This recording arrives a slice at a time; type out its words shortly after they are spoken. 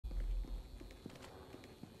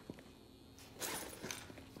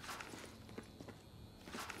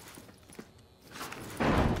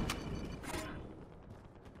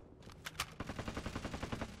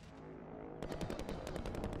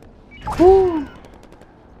Woo.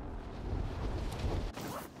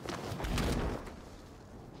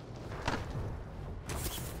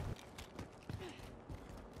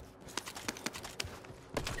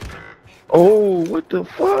 Oh, what the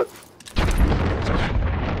fuck?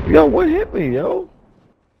 Yo, what hit me, yo?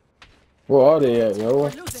 Where are they at, yo?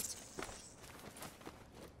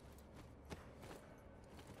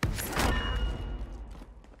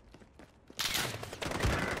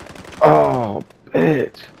 Oh,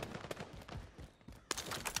 bitch.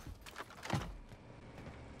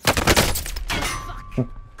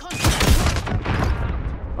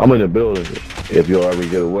 I'm in the building if you'll ever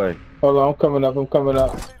get away. Hold on, I'm coming up, I'm coming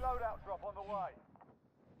up.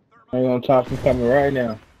 I ain't on top, I'm coming right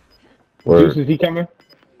now. Juice, is he coming?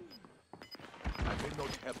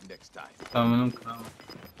 I'm coming.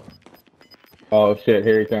 Oh shit,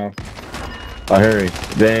 here he comes. I hear him.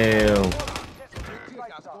 Damn.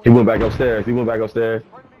 He went back upstairs. He went back upstairs.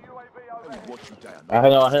 I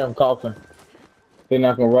hear him coughing. They're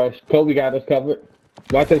not gonna rush. Kobe got us covered.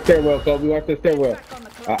 Watch that stairwell, Kobe. Watch that stairwell.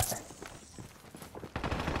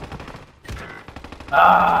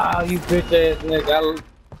 Ah, you bitch ass nigga.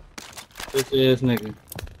 Bitch ass nigga.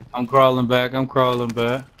 I'm crawling back. I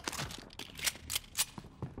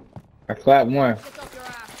slapped one.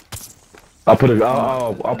 I'll put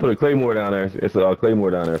a claymore down there. It's a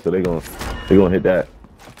claymore down there, so they gonna hit that.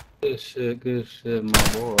 Good shit, my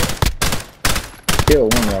boy. Kill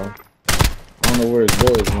one of them. I don't know where his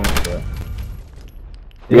boys went, but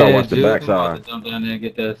You gotta watch the backside. I'm about to jump down there and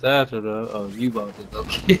get that satchel though. Oh, you about to go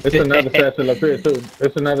get it's another satchel up here too.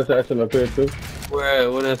 It's another satchel up here too.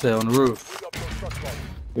 Where that's at, on the roof?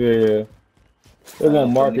 Yeah. They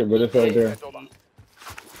won't mark it, but it's right there.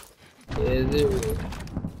 Is it?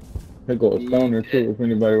 They go a stoner too if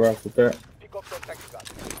anybody rocks with that. Pick up that taxi gun.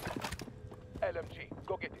 LMG,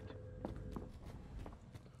 go get it.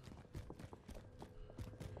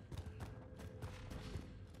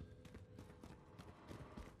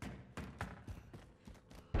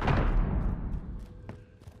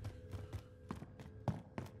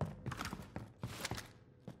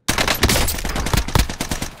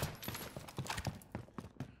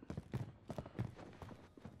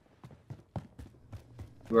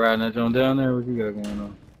 Riding that joint down there? What you got going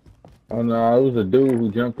on? Oh no, it was a dude who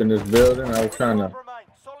jumped in this building. I was trying to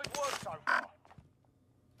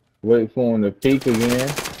wait for him to peek again.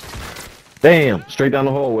 Damn! Straight down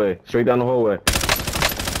the hallway. Straight down the hallway.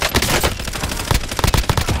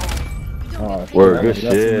 Oh, word, good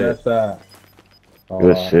shit. Oh,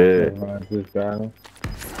 good shit. Just got him.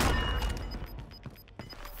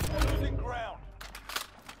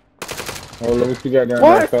 Oh, look what you got down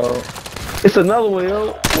there, Cole. It's another one,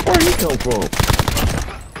 yo. Where'd he come from?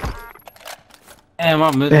 Damn,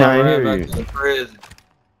 I missed my ride back to the prison.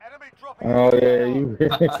 Oh yeah,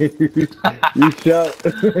 you shot.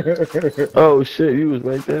 Oh shit, you was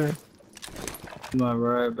right there. My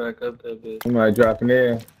ride back up that bitch. Somebody dropping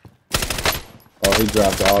in. Oh, he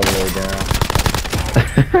dropped all the way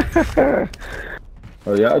down.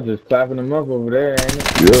 Oh, y'all just clapping him up over there, ain't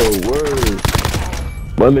it? Yo, word.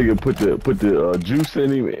 My nigga put the juice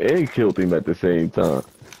in him and killed him at the same time.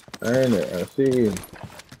 Ain't it? I see you.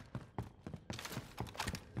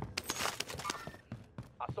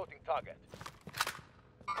 Assaulting target.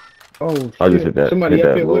 Oh shit. I just hit that. Somebody hit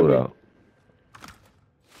up that here with me. loadout.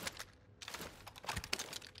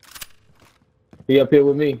 He up here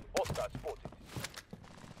with me.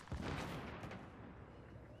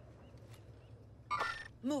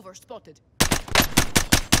 Mover spotted.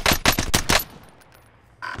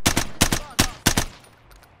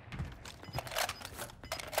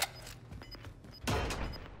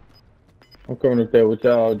 I'm coming up there with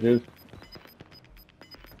y'all, Juice.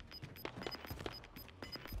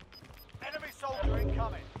 Enemy soldier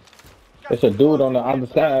incoming. There's a dude on the other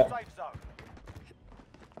side.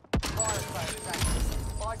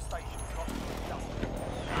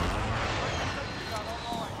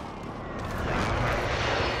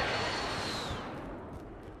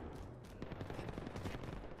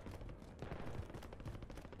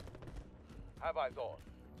 Have eyes on.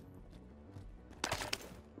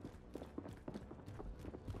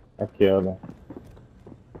 I killed him.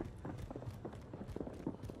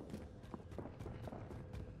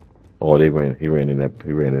 Oh, he ran in there.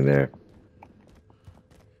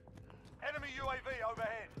 Enemy UAV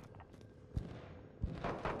overhead.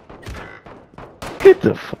 Get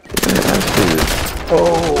the fuck that shit.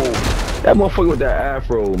 Oh, that motherfucker with that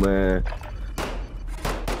afro, man.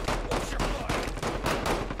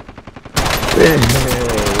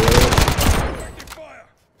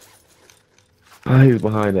 Oh, he's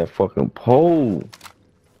behind that fucking pole.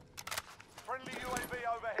 Friendly UAV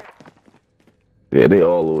overhead. Yeah, they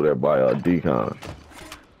all over there by decon.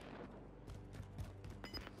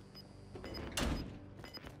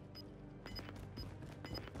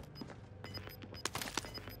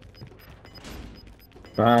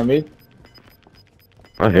 Behind me?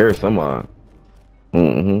 I hear somebody.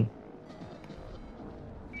 Mm-hmm.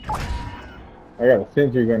 I got a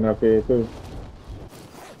sentry gun up here too.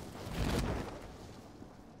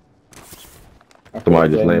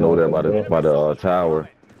 Somebody just laying over there by the tower.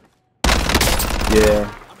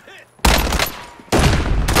 Yeah.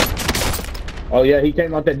 Oh yeah, he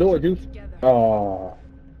came out that door, Juice. Oh.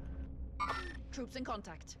 Troops in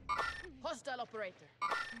contact. Hostile operator.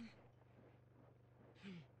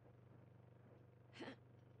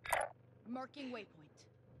 Marking waypoint.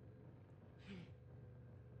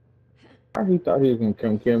 He thought he was gonna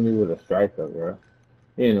come kill me with a striker, bro.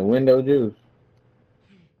 He in the window, Juice.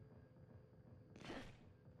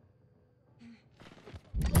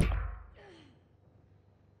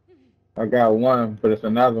 I got one, but it's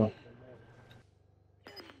another one.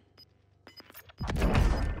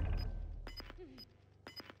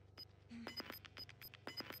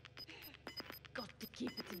 Got to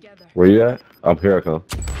keep it together. Where you at? I'm here, I come.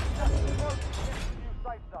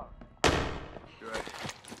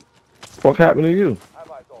 What happened to you?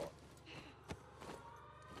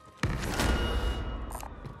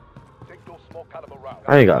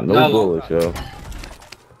 I ain't got no bullets, yo.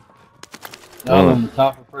 Y'all on the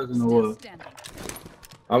top of prison or what?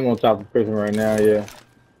 I'm on top of prison right now, yeah.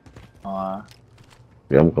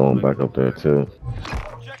 Yeah, I'm going back up there too.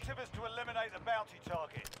 Objective is to eliminate the bounty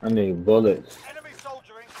target. I need bullets. Enemy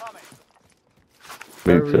soldier incoming.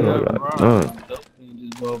 Me too, I got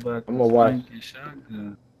none. I'm gonna watch.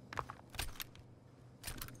 Shotgun.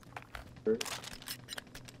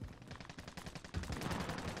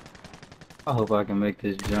 I hope I can make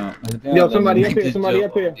this jump. Yo, somebody up here, somebody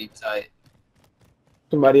up here. Be tight.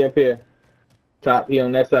 Somebody up here. Top, he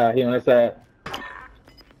on that side, he on that side.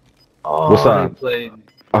 Oh, What side? he played me.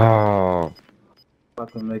 Oh, If I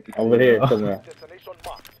can make it Over here somewhere. Destination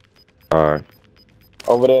marked. alright.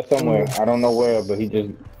 Over there somewhere. I don't know where, but he just...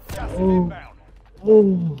 Gas is inbound.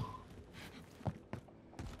 Ooh.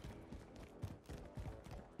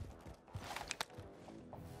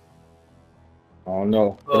 I don't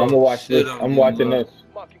know. But Oh, I'm gonna watch shit, this. I'm I'm watching getting this.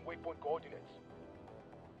 Marking waypoint coordinates.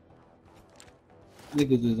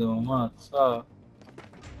 Niggas is on my side.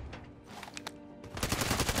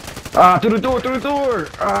 Ah, through the door!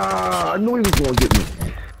 Ah, I knew he was gonna get me.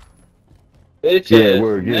 Bitch Yeah, ass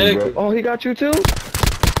we're getting, bro. nigga. Oh, he got you too?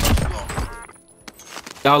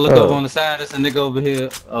 Y'all look Oh. up on the side. There's a nigga over here.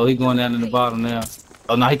 Oh, he going down in the bottom now.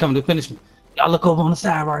 Oh no, he coming to finish me. Y'all look over on the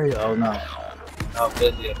side right here. Oh no. Oh,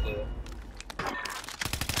 busy up there.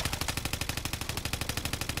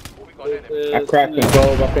 Moving on enemy. I cracked him,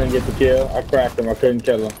 Cove. I couldn't get the kill. I cracked him. I couldn't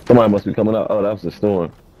kill him. Somebody must be coming up. Oh, that was the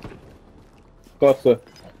storm. Cluster.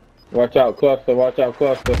 Watch out, cluster. Watch out,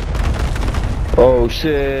 cluster. Oh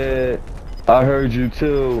shit! I heard you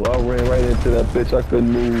too. I ran right into that bitch. I couldn't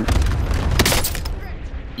move. Closing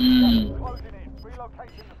in.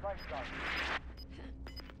 Relocating the safe zone.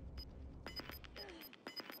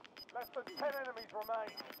 Less than 10 enemies remain.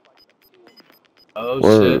 Oh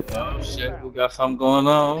Word. shit. Oh shit. We got something going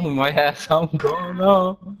on. We might have something going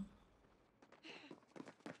on.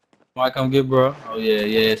 Might come get bro. Oh yeah,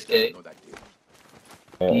 yeah, Sk8.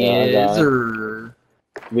 Yes, sir.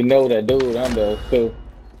 We know that dude under us too.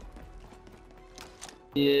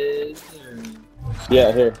 Yes, sir.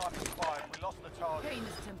 Yeah, here. We lost the target. Pain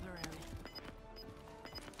is temporary.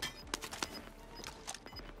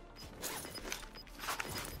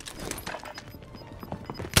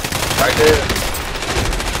 Right there.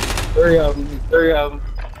 3 of them. 3 of them.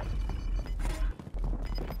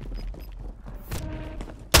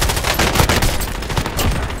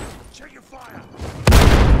 Check your fire.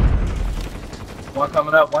 One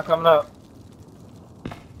coming up. One coming up.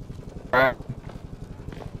 Right.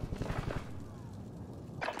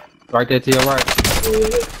 Right there to your right.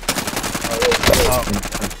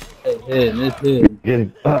 Hey, this hit. Get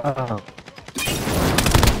him.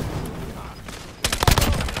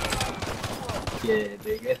 Yeah,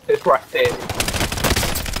 nigga. It's right there.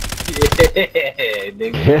 Yeah,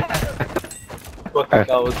 nigga. What the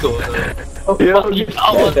fuck was going on? What the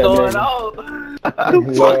fuck was going on?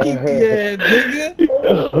 Fucking yeah, nigga.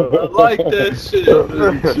 I like that shit.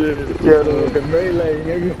 Yeah, the melee,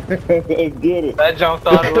 nigga. Let's get it. That jump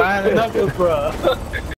started lining up, bro.